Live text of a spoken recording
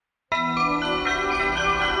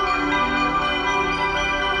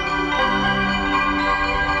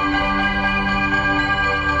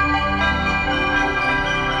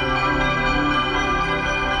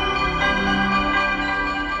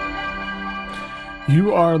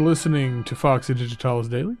You are listening to Foxy Digitalis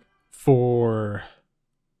Daily for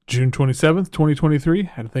June 27th, 2023.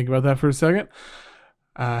 Had to think about that for a second.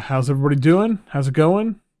 How's everybody doing? How's it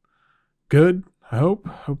going? Good, I hope.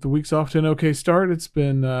 Hope the week's off to an okay start. It's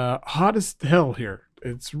been hot as hell here.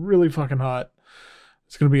 It's really fucking hot.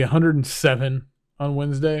 It's going to be 107 on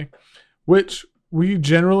Wednesday, which we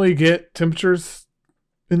generally get temperatures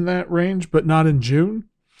in that range, but not in June.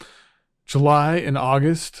 July and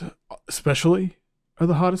August especially are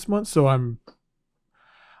the hottest months, so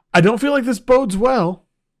I don't feel like this bodes well,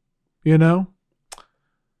 you know?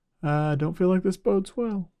 I don't feel like this bodes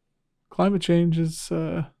well. Climate change is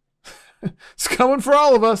it's coming for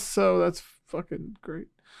all of us, so that's fucking great.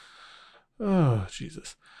 Oh,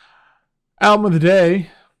 Jesus. Album of the day,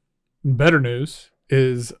 better news,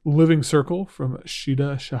 is Living Circle from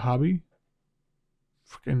Shida Shahabi.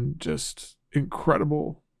 Fucking just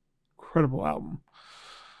incredible album.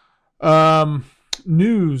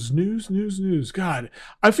 News. God,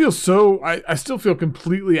 I feel so, I still feel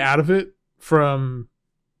completely out of it from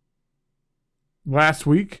last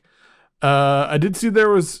week. I did see there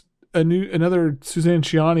was another Suzanne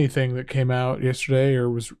Ciani thing that came out yesterday,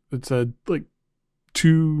 it's a like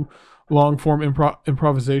 2 long form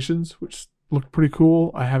improvisations, which looked pretty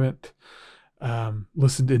cool. I haven't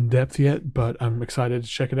listened in depth yet, but I'm excited to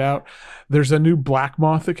check it out. There's a new Black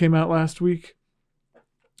Moth that came out last week,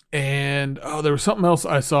 and there was something else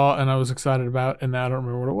I saw and I was excited about, and now I don't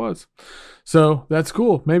remember what it was. So that's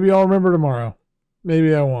cool. Maybe I'll remember tomorrow.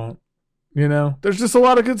 Maybe I won't. You know, there's just a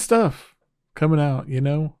lot of good stuff coming out, you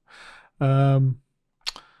know?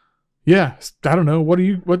 Yeah, I don't know.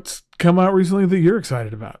 What's come out recently that you're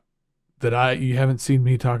excited about that you haven't seen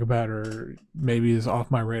me talk about, or maybe is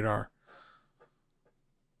off my radar?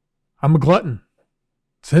 I'm a glutton.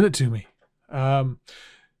 Send it to me.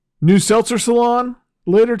 New Seltzer Salon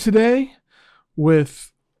later today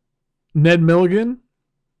with Ned Milligan.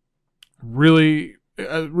 Really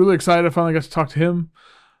excited. I finally got to talk to him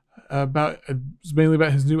mainly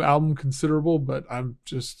about his new album, Considerable, but I'm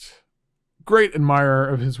just great admirer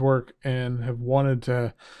of his work and have wanted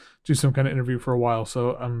to do some kind of interview for a while.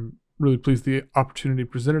 So I'm really pleased the opportunity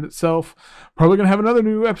presented itself. Probably going to have another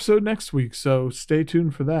new episode next week, so stay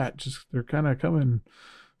tuned for that. They're kind of coming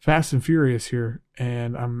fast and furious here,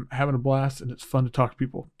 and I'm having a blast, and it's fun to talk to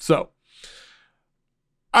people. So,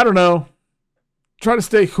 I don't know. Try to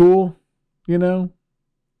stay cool, you know?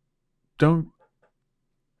 Don't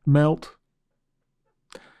melt.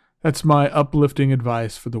 That's my uplifting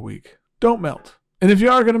advice for the week. Don't melt. And if you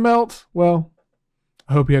are going to melt, well,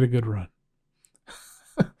 I hope you had a good run.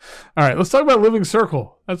 All right, let's talk about Living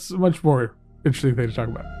Circle. That's a much more interesting thing to talk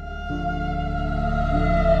about.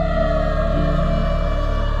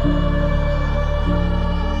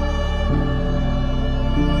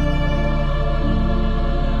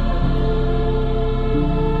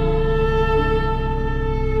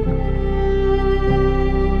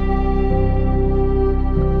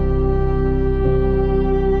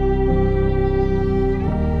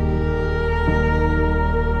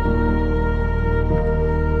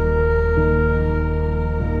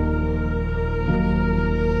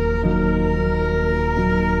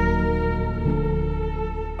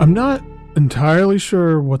 I'm not entirely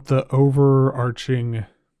sure what the overarching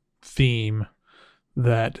theme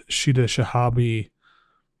that Shida Shahabi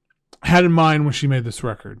had in mind when she made this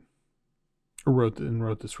record, or wrote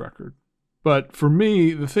this record. But for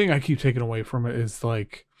me, the thing I keep taking away from it is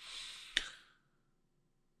like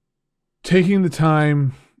taking the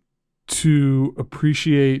time to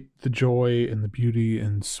appreciate the joy and the beauty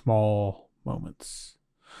in small moments.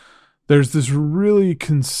 There's this really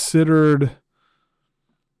considered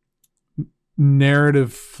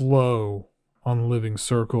narrative flow on Living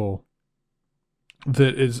Circle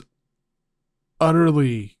that is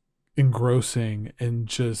utterly engrossing, and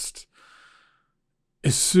just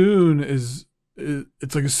as soon as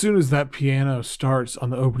that piano starts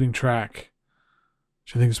on the opening track,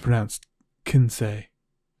 which I think is pronounced Kinsei,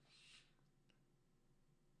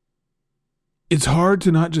 it's hard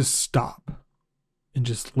to not just stop and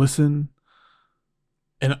just listen.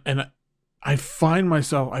 And I find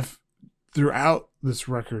myself throughout this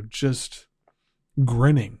record just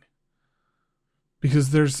grinning,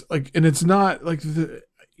 because there's like, and it's not like I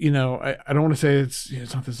don't want to say it's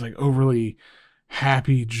not this like overly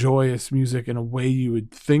happy, joyous music in a way you would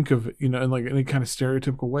think of it, in like any kind of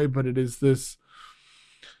stereotypical way, but it is this,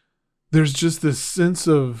 there's just this sense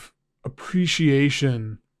of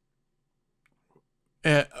appreciation,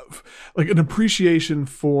 like an appreciation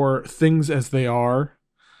for things as they are,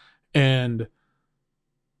 and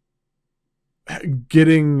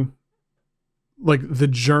getting like the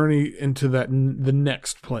journey into the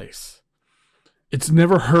next place. It's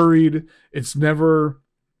never hurried. It's never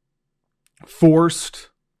forced.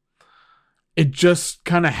 It just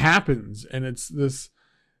kind of happens, and it's this.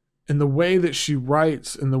 And the way that she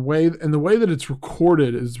writes, and the way that it's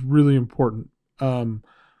recorded is really important.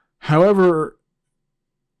 However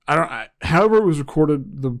it was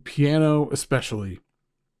recorded, the piano especially,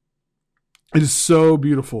 it is so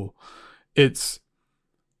beautiful. You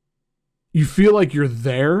feel like you're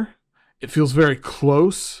there. It feels very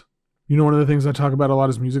close. One of the things I talk about a lot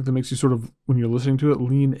is music that makes you sort of, when you're listening to it,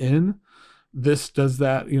 lean in. This does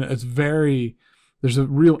that. There's a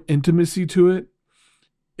real intimacy to it.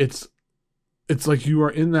 It's like you are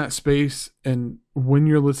in that space, and when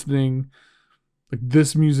you're listening, like,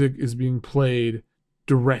 this music is being played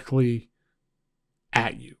directly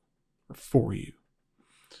at you or for you.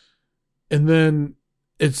 And then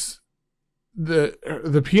it's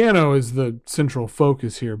the piano is the central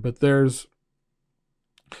focus here, but there's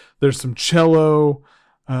some cello,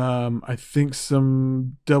 I think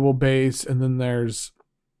some double bass, and then there's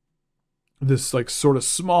this like sort of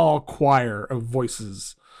small choir of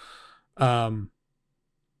voices. And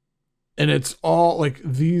it's all like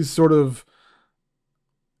these sort of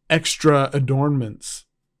extra adornments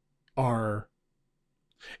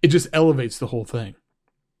it just elevates the whole thing.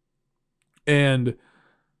 And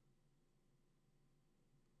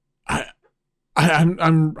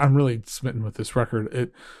I'm really smitten with this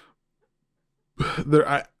record.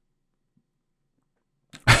 I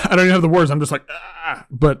don't even have the words. I'm just like,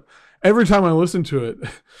 but every time I listen to it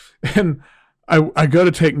and I go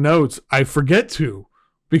to take notes, I forget to,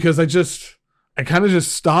 because I kind of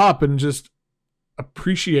just stop and just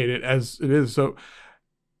appreciate it as it is. So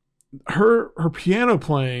her piano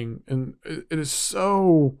playing, and it is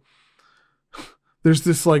so, there's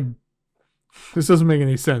this like, this doesn't make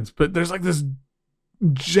any sense, but there's like this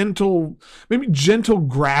gentle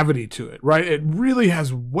gravity to it, right? It really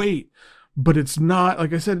has weight, but it's not,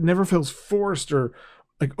 like I said, it never feels forced or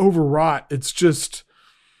like overwrought. It's just,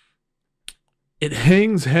 it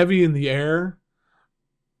hangs heavy in the air,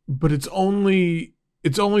 but it's only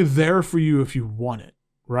there for you if you want it,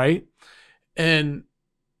 right? And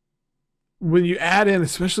when you add in,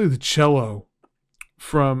 especially the cello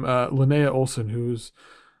from Linnea Olson, who's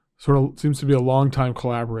sort of seems to be a longtime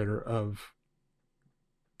collaborator of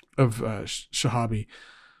Shahabi,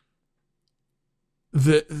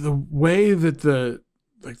 the way that the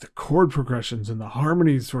chord progressions and the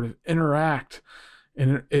harmonies sort of interact,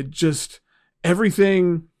 and it just,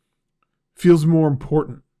 everything feels more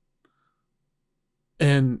important.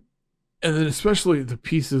 And then especially the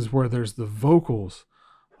pieces where there's the vocals,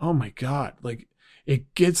 oh my God, like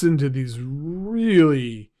it gets into these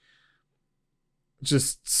really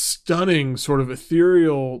just stunning sort of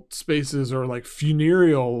ethereal spaces, or like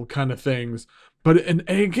funereal kind of things. But, and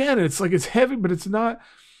again, it's like, it's heavy, but it's not,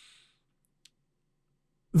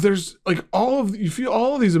 there's like you feel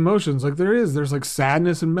all of these emotions. Like there's like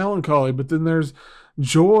sadness and melancholy, but then there's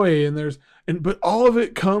joy, and but all of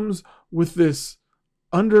it comes with this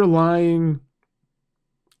underlying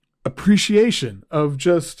appreciation of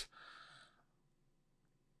just,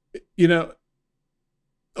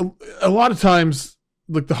 a lot of times,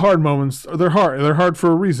 like the hard moments, they're hard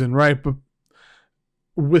for a reason, right? But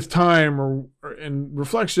with time or in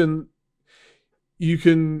reflection, you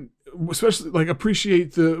can especially like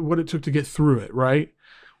appreciate what it took to get through it, right?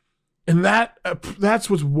 And that's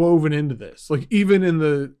what's woven into this. Like, even in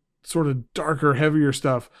the sort of darker, heavier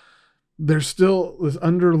stuff, there's still this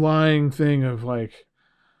underlying thing of like,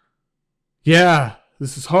 yeah,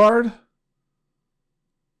 this is hard,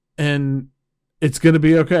 and it's going to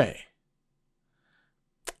be okay.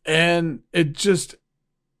 And it just,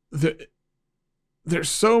 there's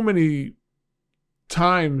so many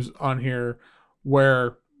times on here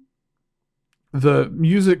where the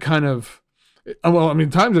music kind of, well, I mean,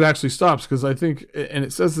 times it actually stops, because I think, and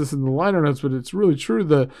it says this in the liner notes, but it's really true,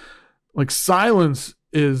 the like silence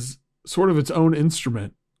is sort of its own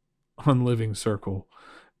instrument on Living Circle,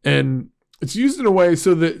 and it's used in a way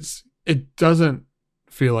so that it doesn't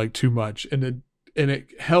feel like too much, and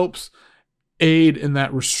it helps aid in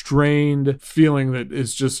that restrained feeling that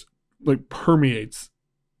is just like permeates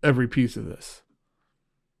every piece of this.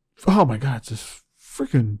 Oh my God, it's just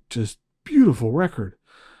freaking just beautiful record.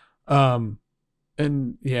 And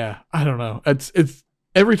yeah, I don't know. It's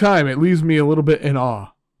every time it leaves me a little bit in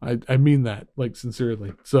awe. I mean that, like,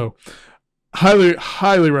 sincerely. So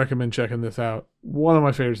highly recommend checking this out. One of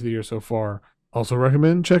my favorites of the year so far. Also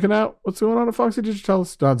recommend checking out what's going on at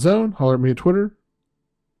foxydigitalis.zone. Holler at me at Twitter,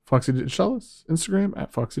 Foxy Digitalis, Instagram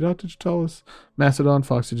at foxy.digitalis, Mastodon,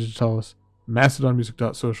 Foxy Digitalis,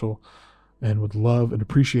 mastodonmusic.social, and would love and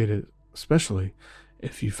appreciate it, especially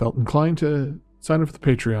if you felt inclined to sign up for the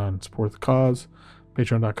Patreon, support the cause,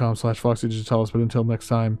 patreon.com/Foxy Digitalis. But until next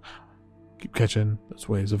time, keep catching those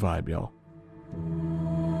waves of vibe, y'all.